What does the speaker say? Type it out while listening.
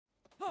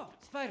Oh,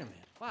 Spider-Man.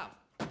 Wow.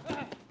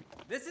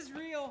 This is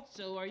real.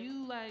 So are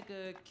you like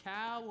a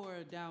cow or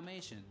a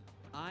Dalmatian?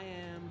 I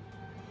am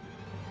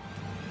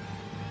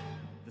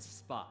the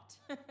Spot.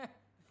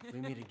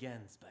 We meet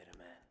again,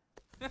 Spider-Man.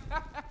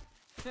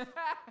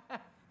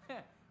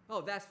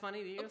 Oh, that's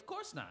funny to you? Of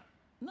course not.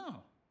 No.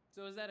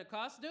 So is that a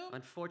costume?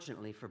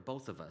 Unfortunately for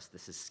both of us,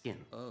 this is skin.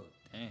 Oh,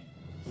 dang.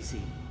 You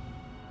see,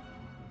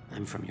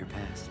 I'm from your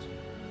past.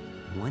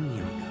 1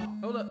 year ago.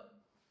 Hold up.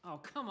 Oh,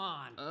 come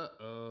on.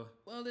 Uh-oh.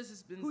 Well, this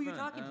has been Who are you fun.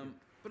 talking to?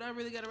 But I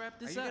really gotta wrap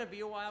this Are up. you gonna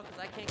be a while? Because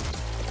I can't...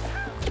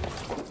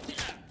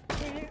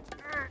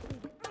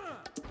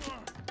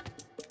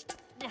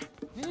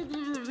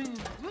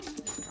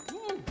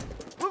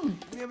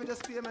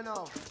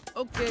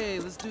 Okay,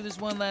 let's do this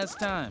one last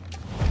time.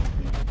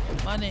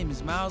 My name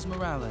is Miles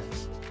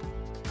Morales.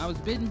 I was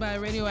bitten by a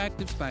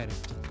radioactive spider.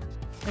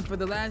 And for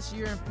the last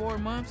year and 4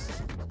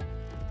 months,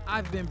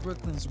 I've been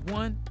Brooklyn's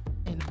one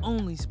and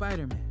only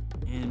Spider-Man.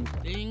 And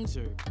things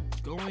are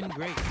going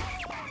great.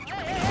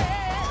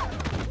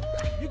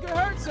 You can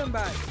hurt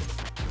somebody.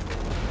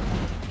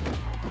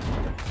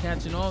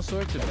 Catching all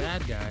sorts of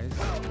bad guys.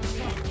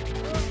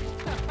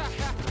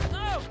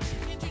 No!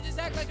 Can't you just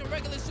act like a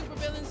regular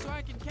supervillain so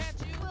I can catch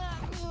you?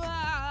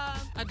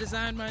 I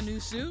designed my new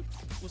suit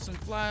with some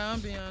fly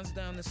ambiance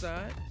down the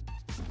side.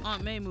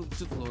 Aunt May moved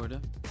to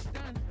Florida.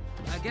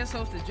 I guess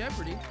hosted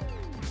Jeopardy.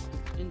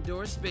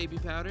 Endorsed baby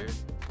powder.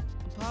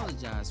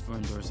 Apologized for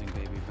endorsing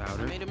baby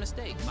powder. Made a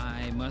mistake.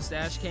 My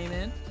mustache came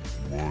in.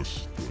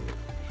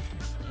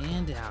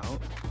 And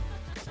out.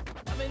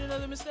 I made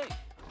another mistake.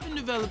 Been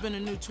developing a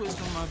new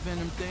twist on my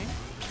Venom thing.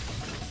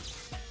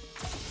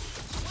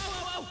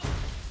 Whoa, whoa,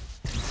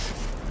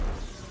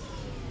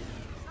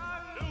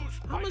 whoa!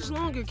 How much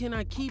longer can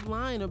I keep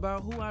lying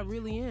about who I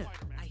really am?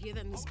 I hear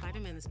that new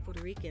Spider-Man is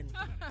Puerto Rican.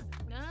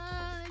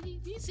 Nah,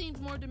 he seems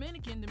more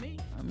Dominican to me.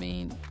 I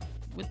mean,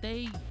 would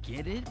they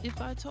get it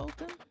if I told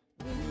them?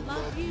 We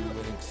love you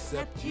and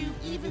accept you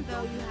even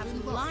though you have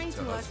been lying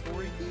to us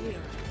for a year.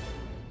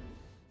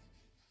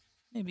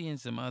 Maybe in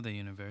some other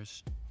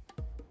universe.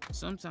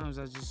 Sometimes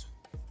I just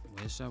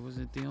wish I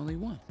wasn't the only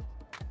one.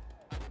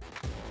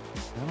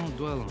 I don't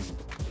dwell on it.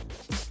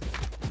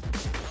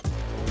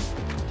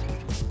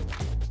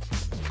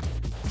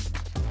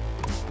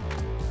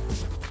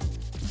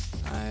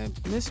 I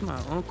miss my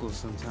uncle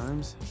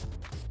sometimes.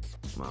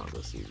 Miles,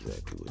 I see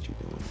exactly what you're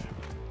doing there.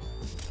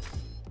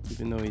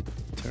 Even though he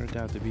turned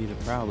out to be the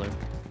Prowler.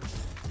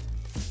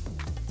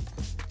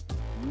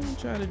 I'm gonna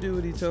try to do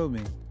what he told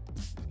me.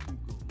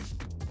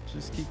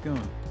 Just keep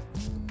going.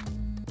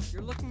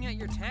 You're looking at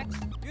your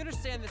text? You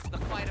understand this is the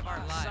fight of our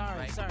lives,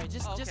 right? Sorry,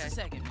 just a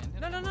second,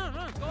 man. No.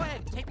 Go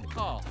ahead. Take the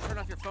call. Turn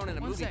off your phone in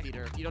a movie second.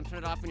 theater. You don't turn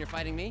it off when you're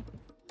fighting me?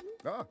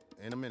 Ah,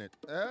 in a minute.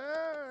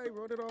 I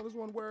wrote it all as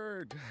one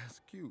word.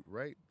 That's cute,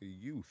 right? The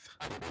youth.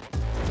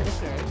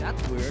 Okay,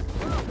 that's weird.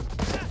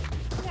 Sorry,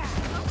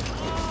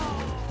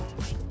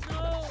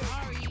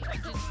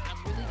 I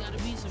really gotta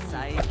be some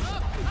Psych.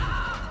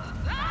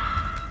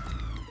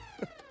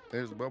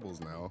 There's bubbles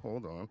now.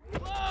 Hold on.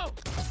 Whoa!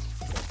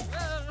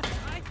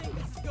 I think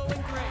this is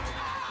going great.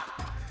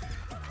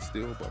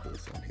 Still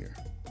bubbles on here.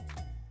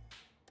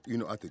 You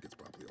know, I think it's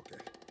probably okay.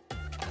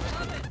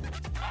 Love it.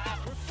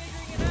 We're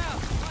figuring it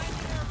out.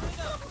 Finding our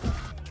rhythm.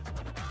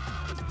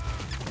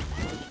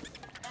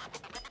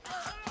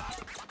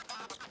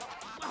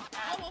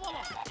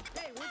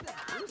 Hey, where'd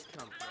that boost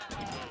come from?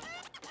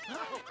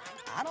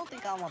 I don't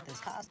think I want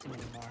this costume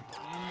anymore.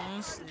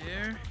 Almost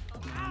there.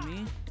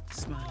 Amy,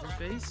 smiley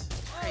face.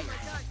 Hey,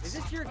 is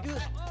this your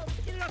good? Oh,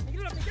 get it up,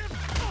 get it up, get it up!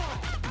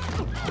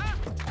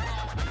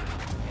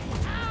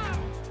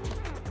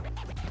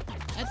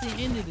 At the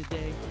end of the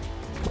day,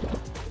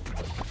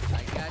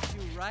 I got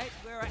you right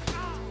where I...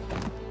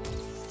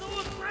 So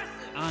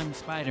aggressive! I'm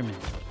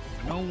Spider-Man.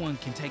 No one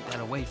can take that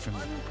away from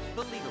me.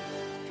 Unbelievable.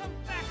 Come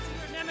back to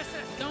your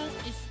nemesis! Don't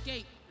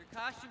escape. Your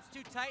costume's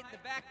too tight in the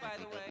back, by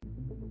the way.